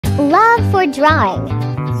Love for drawing.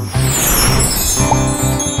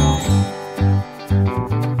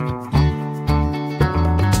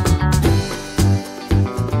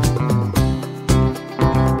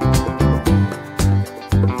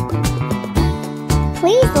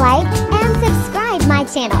 Please like and subscribe my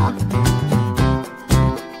channel.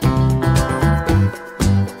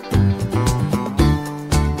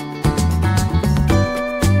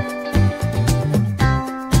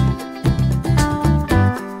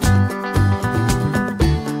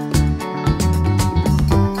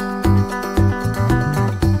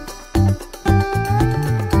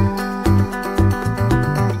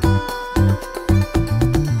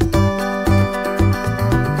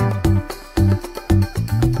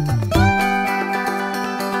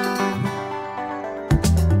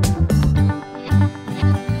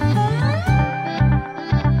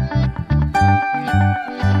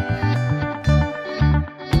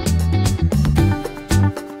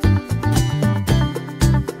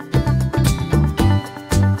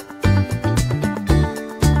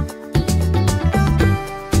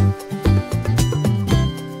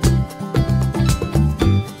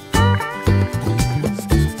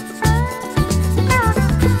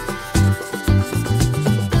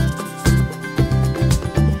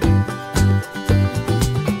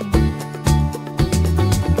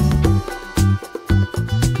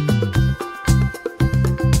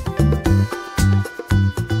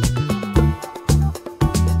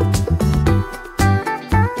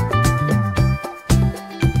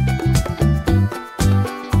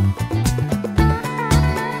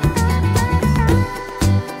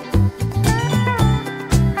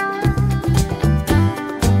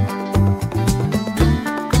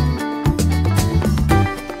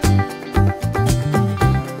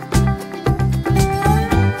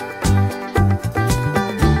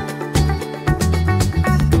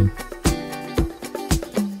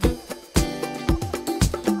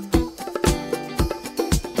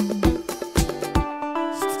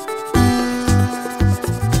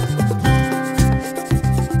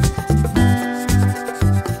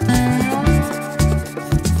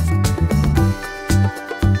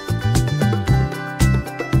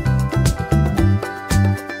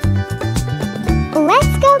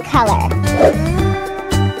 Color.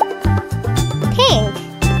 Pink.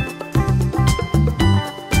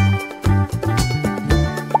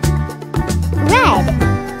 Red.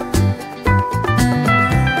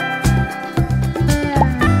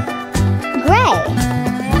 Gray.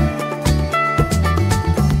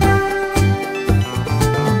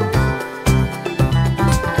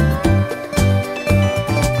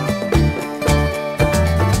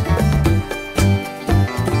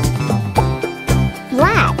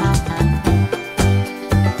 Black.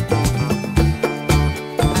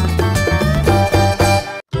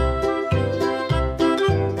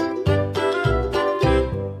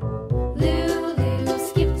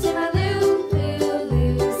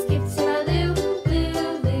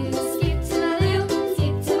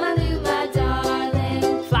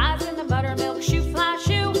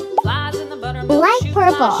 Light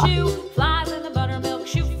purple. Flies in the buttermilk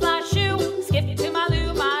shoe, fly shoe. Skip to my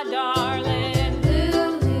Lou, my darling.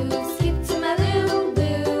 Lou, Lou, skip to my Lou.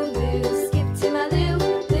 Lou, Lou, skip to my Lou.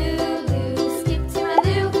 Lou, Lou, skip to my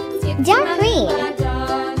Lou. Skip to Dark my green. Lou, my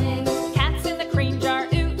darling. Cats in the cream jar,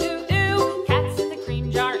 ooh, ooh, ooh. Cats in the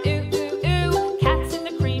cream jar, ooh, ooh, ooh. Cats in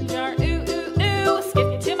the cream jar, ooh, ooh, ooh.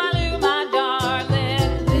 Skip to my Lou, my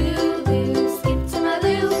darling. Lou, Lou, skip to my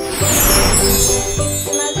Lou. Skip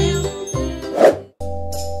to my Lou.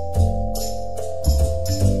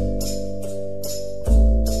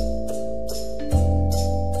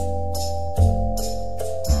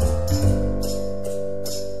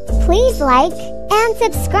 Please like and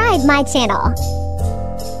subscribe my channel.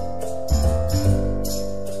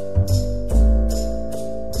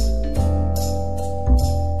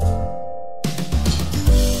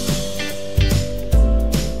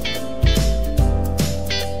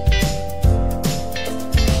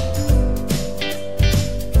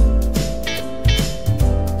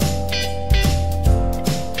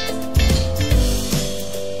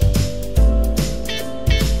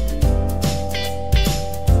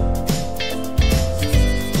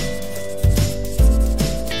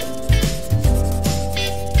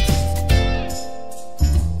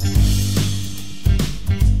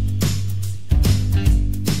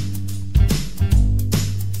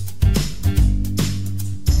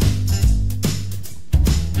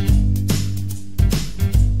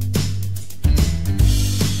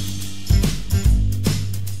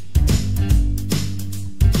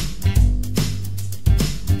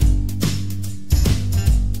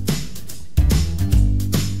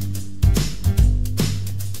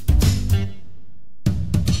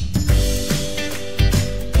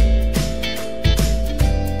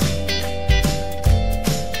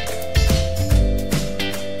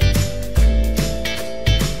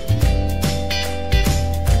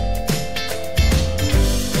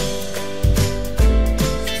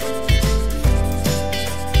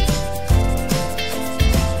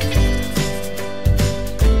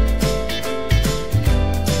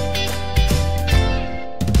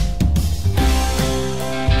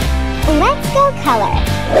 go color.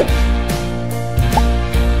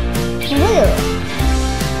 Blue.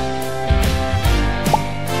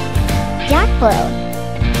 Dark blue.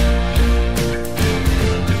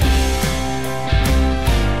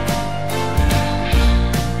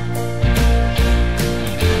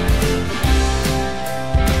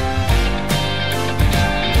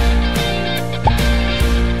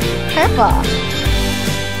 Purple.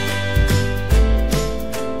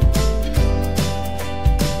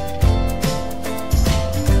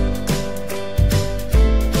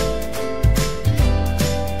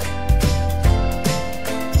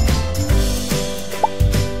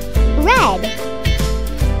 Red.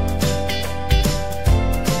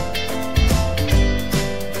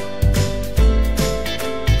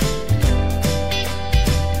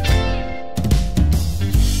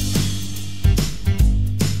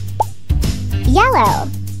 Yellow.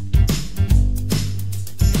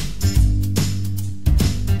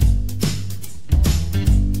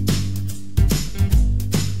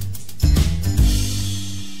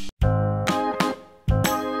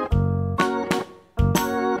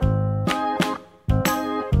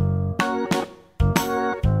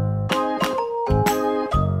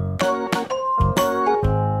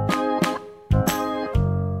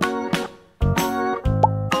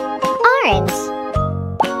 Orange.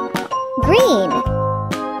 Green.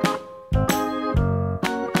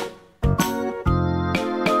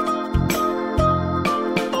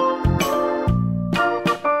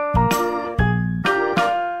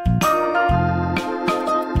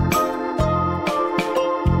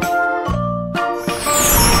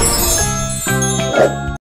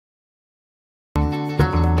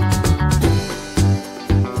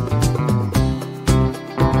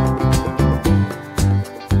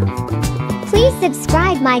 Please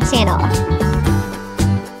subscribe my channel.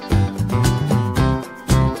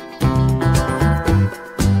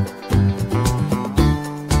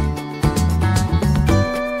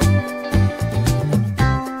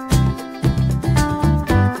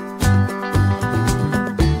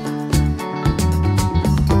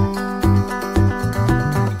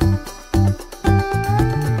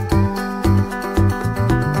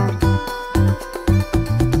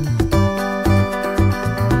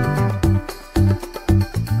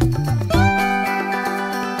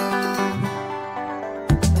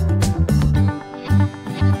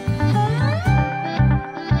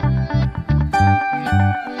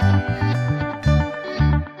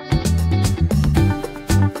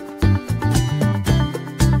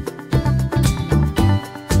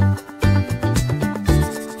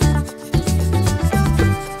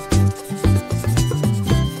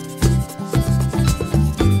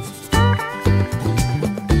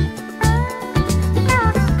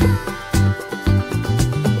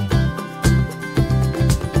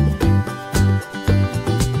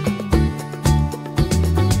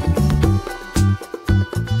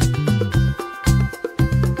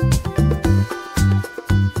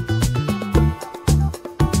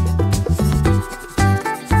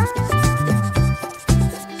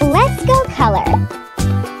 Let's go color.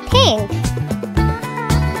 Pink.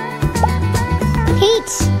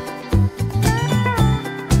 Peach.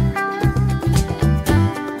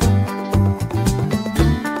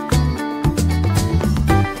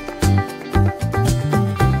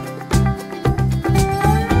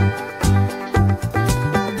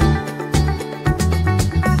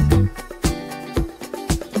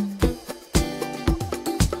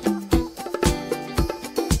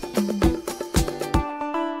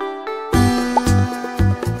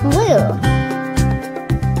 Blue.